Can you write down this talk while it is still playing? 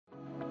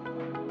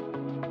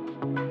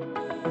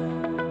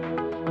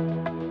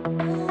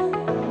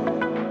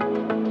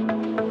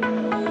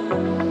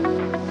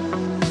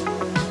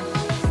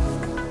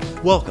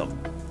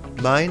Welcome.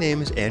 My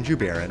name is Andrew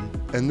Barron,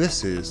 and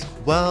this is,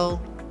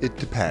 well, it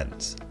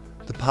depends.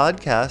 The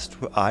podcast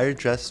where I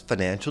address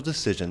financial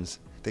decisions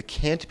that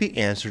can't be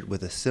answered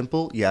with a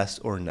simple yes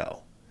or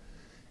no.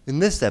 In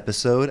this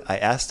episode, I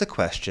ask the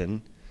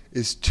question,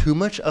 is too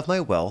much of my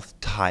wealth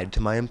tied to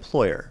my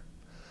employer?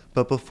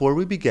 But before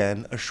we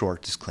begin, a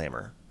short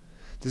disclaimer.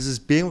 This is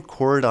being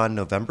recorded on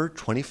November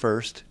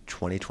 21st,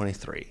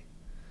 2023.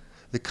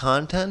 The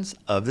contents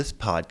of this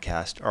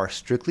podcast are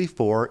strictly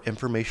for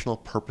informational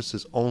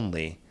purposes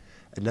only,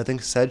 and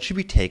nothing said should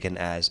be taken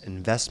as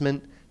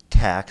investment,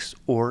 tax,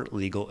 or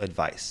legal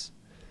advice.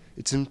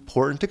 It's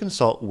important to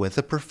consult with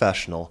a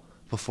professional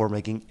before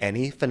making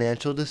any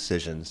financial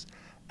decisions,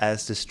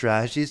 as the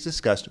strategies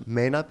discussed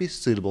may not be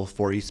suitable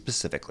for you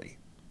specifically.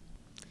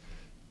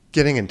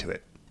 Getting into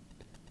it.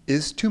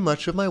 Is too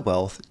much of my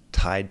wealth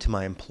tied to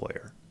my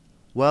employer?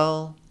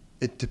 Well,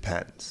 it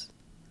depends.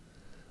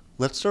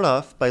 Let's start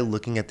off by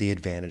looking at the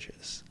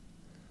advantages.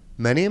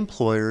 Many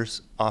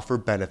employers offer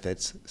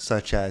benefits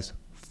such as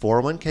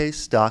 401k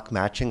stock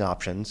matching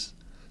options,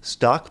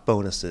 stock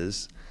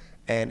bonuses,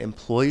 and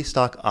employee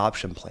stock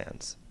option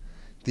plans.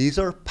 These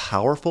are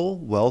powerful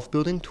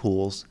wealth-building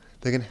tools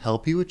that can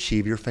help you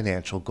achieve your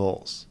financial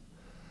goals.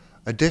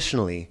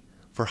 Additionally,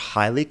 for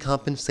highly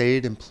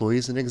compensated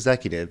employees and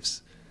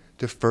executives,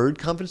 deferred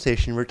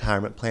compensation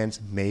retirement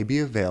plans may be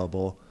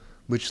available,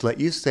 which let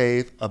you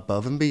save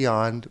above and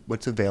beyond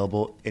what's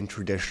available in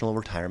traditional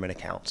retirement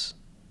accounts.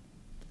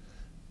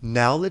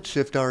 Now let's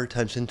shift our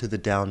attention to the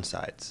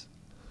downsides.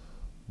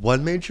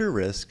 One major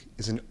risk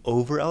is an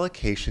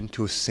over-allocation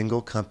to a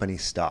single company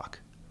stock.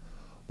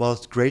 While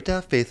it's great to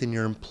have faith in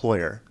your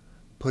employer,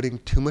 putting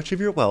too much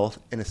of your wealth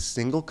in a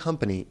single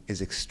company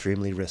is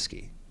extremely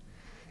risky.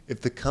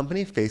 If the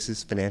company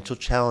faces financial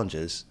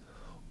challenges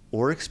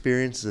or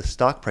experiences a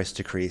stock price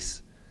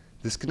decrease,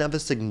 this can have a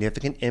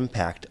significant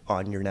impact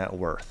on your net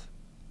worth.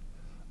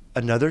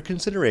 Another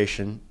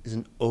consideration is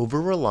an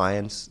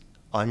over-reliance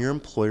on your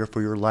employer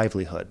for your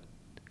livelihood.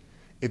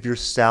 If your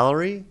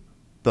salary,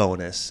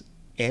 bonus,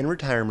 and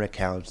retirement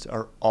accounts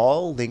are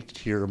all linked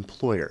to your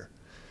employer,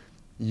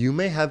 you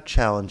may have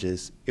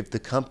challenges if the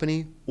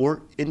company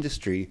or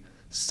industry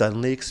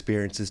suddenly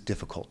experiences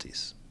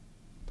difficulties.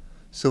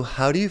 So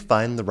how do you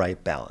find the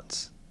right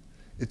balance?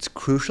 It's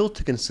crucial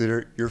to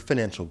consider your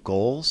financial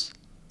goals,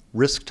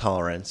 risk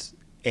tolerance,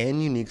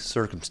 and unique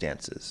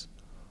circumstances.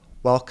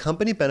 While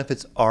company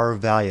benefits are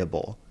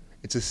valuable,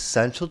 it's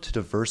essential to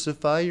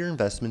diversify your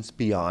investments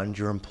beyond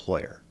your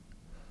employer.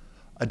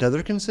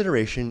 Another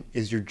consideration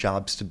is your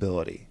job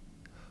stability.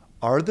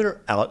 Are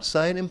there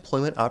outside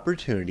employment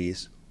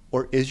opportunities,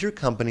 or is your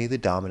company the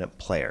dominant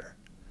player?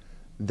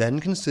 Then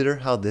consider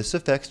how this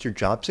affects your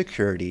job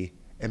security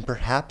and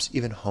perhaps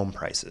even home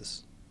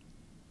prices.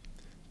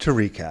 To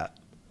recap,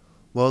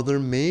 while there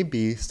may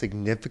be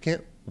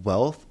significant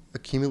wealth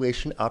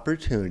accumulation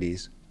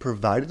opportunities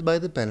provided by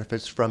the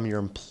benefits from your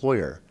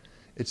employer,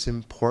 it's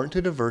important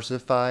to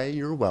diversify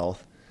your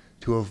wealth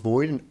to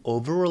avoid an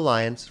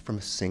over-reliance from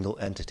a single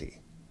entity.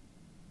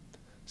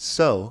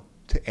 So,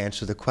 to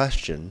answer the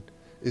question,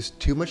 is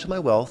too much of my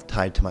wealth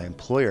tied to my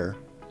employer?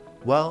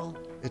 Well,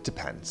 it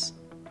depends.